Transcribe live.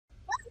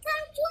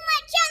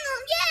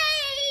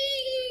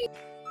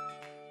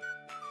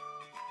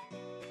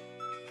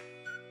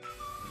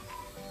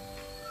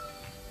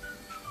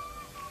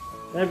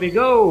There we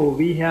go.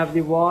 We have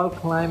the wall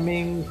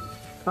climbing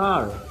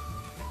car.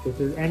 This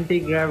is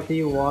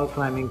anti-gravity wall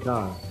climbing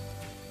car.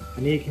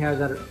 Aniq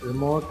has a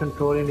remote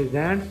control in his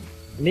hand.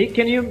 Aniq,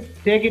 can you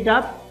take it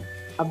up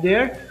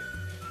there?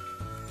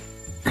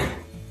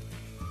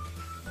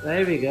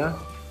 There we go.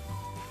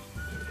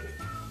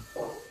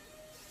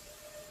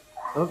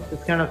 Oops,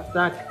 it's kind of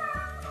stuck.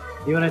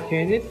 Do you want to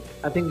change it?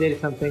 I think there is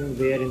something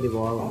there in the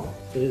wall.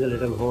 There is a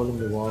little hole in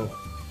the wall.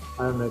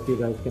 I don't know if you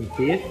guys can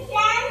see it.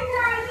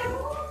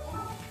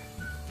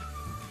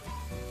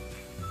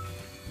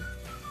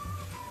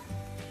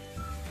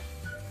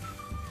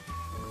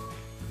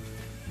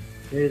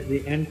 There's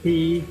the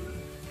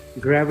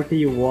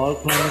anti-gravity wall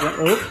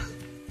climber. Oops!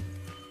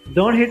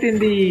 Don't hit in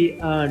the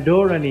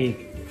door,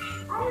 Aniq.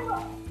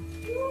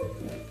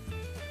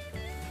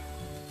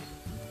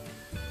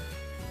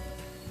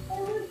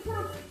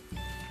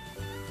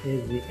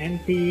 Is the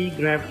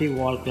anti-gravity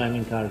wall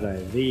climbing car,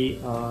 guys.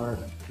 We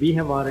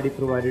have already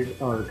provided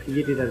or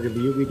created a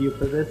review video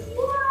for this.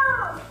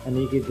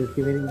 Aniq is just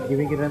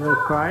giving it another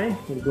try.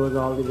 It goes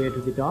all the way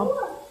to the top.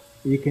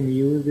 You can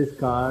use this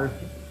car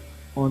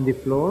on the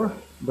floor,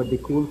 but the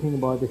cool thing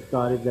about this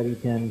car is that you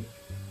can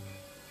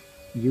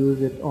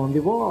use it on the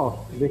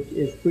wall, which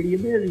is pretty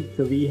amazing.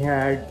 So we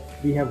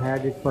have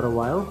had it for a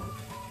while,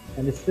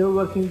 and it's still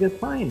working just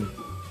fine.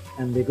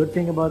 And the good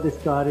thing about this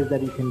car is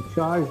that you can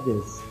charge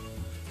this.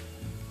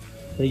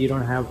 So you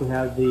don't have to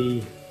have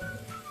the,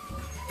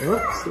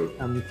 oops,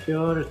 I'm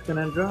sure it's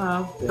gonna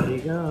drop. There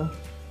you go.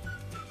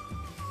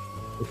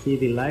 You see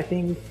the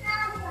lighting,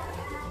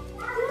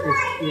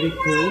 it's really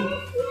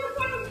cool.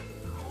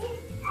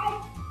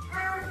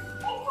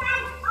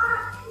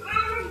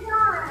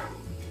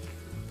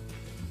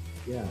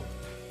 Yeah,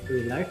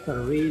 the lights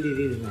are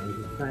really nice.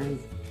 It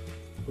shines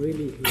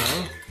really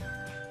well.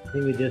 I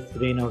think we just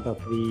ran out of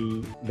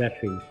the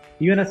battery.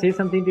 You wanna say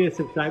something to your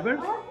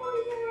subscribers?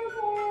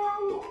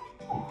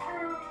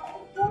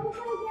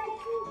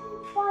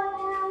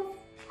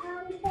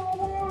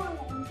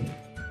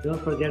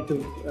 Don't forget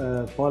to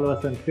follow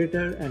us on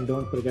Twitter and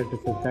don't forget to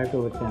subscribe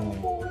to our channel.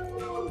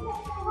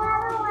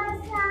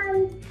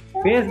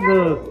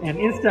 Facebook and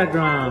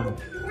Instagram.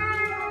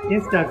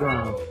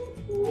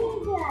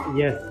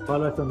 Yes,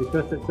 follow us on the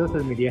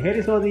social media. Here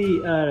is how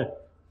the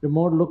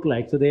remote look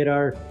like. So there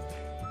are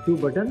two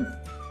buttons.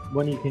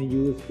 One you can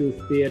use to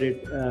steer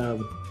it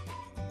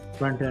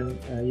front and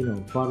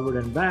forward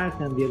and back,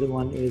 and the other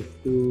one is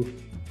to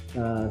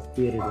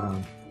steer it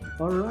around.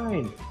 All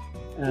right.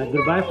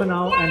 Goodbye for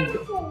now, and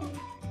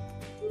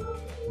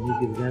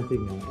Aniq is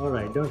dancing now.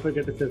 Alright, don't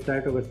forget to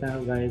subscribe to our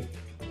channel, guys,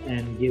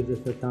 and give us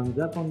a thumbs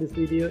up on this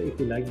video if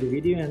you like the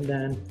video, and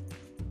then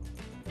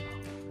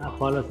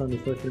follow us on the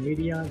social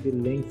media. The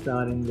links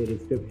are in the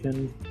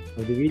description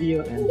of the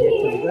video, and hit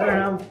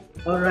subscribe.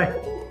 Alright,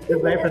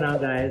 goodbye for now,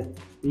 guys.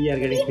 We are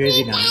getting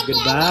crazy now.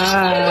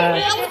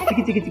 Goodbye.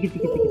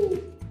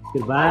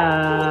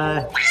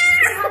 Goodbye.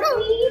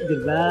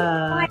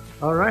 Goodbye.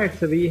 Alright,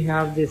 so we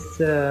have this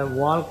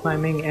wall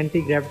climbing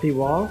anti-gravity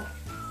wall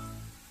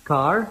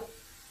car,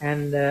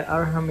 and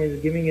Arham is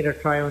giving it a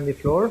try on the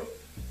floor.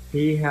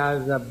 He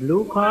has a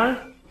blue car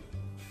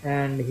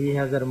and he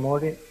has a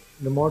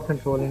remote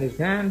control in his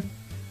hand,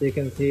 so you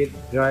can see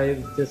it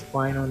drives just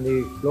fine on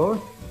the floor.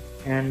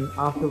 And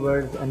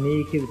afterwards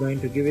Aniq is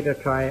going to give it a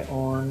try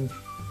on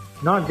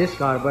not this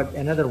car but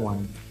another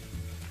one.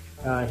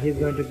 He's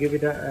going to give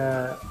it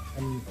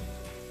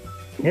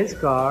his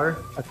car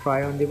a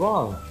try on the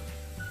wall,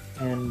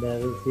 and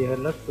we'll see how it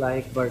looks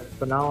like. But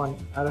for now,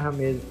 Arham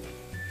is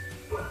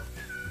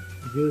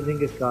using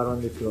his car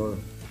on the floor.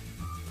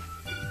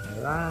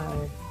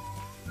 Alright.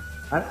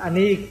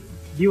 Aniq,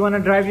 do you want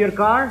to drive your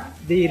car?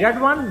 The red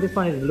one? This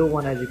one is blue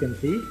one, as you can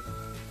see.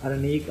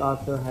 Aniq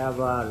also have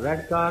a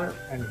red car,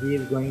 and he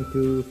is going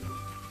to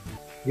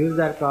use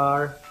that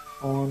car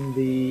on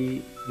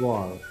the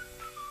wall.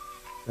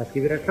 Let's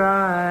give it a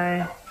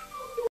try.